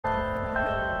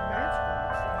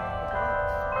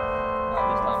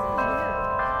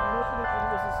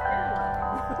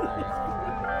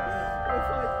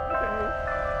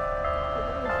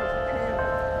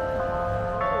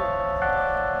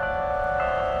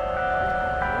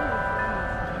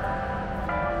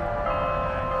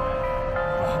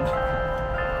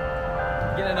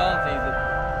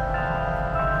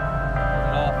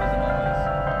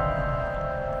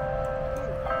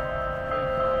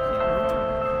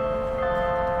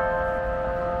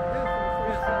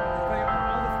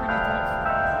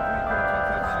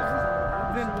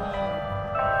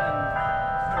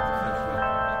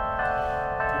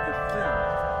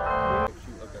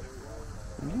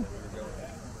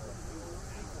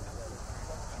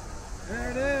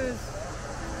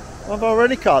I've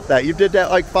already caught that. You did that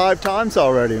like 5 times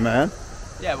already, man.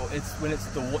 Yeah, well, it's when it's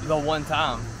the one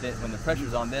time that when the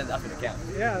pressure's on, then that's when it counts.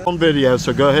 Yeah. On video,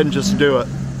 so go ahead and just do it.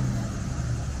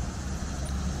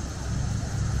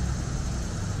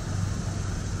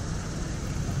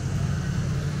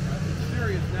 It's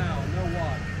serious now, no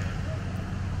watch.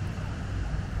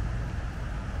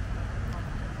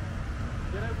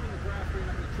 Get over in the grass so you're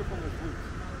not going to trip on those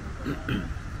roots.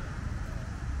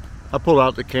 I pulled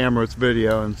out the camera, it's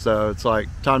video, and so it's like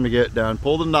time to get done.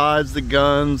 Pull the knives, the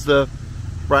guns, the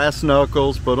brass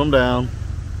knuckles, put them down.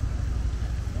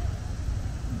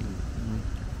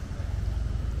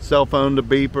 Cell phone to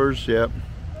beepers, yep.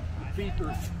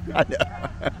 Beepers. I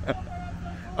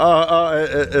know.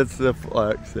 It's the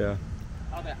flex, yeah.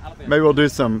 Maybe we'll do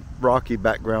some rocky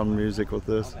background music with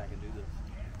this. I can do this.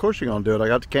 Of course you're gonna do it. I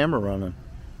got the camera running.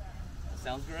 That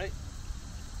sounds great.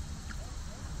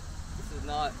 This is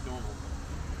not normal.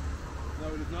 No,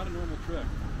 it is not a normal trick.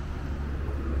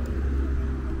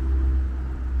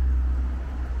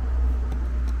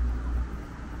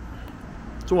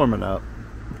 It's warming up.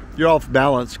 You're off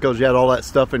balance because you had all that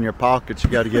stuff in your pockets. You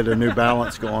got to get a new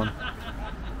balance going.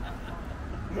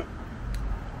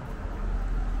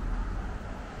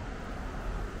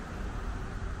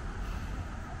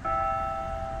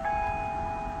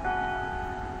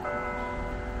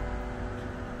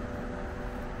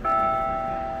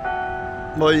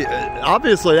 Well,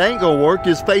 obviously it ain't gonna work.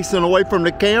 You're facing away from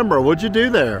the camera. What'd you do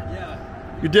there? Yeah.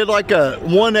 You did like a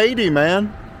 180,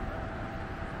 man.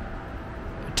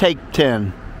 Take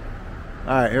 10.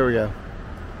 All right, here we go.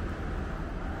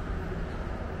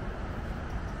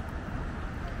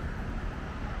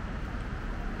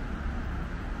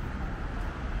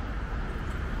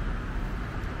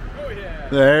 Oh yeah.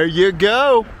 There you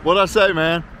go. What'd I say,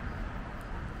 man?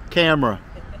 Camera.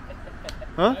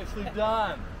 Huh? Nicely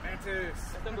done. That's it.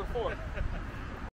 That's number 4.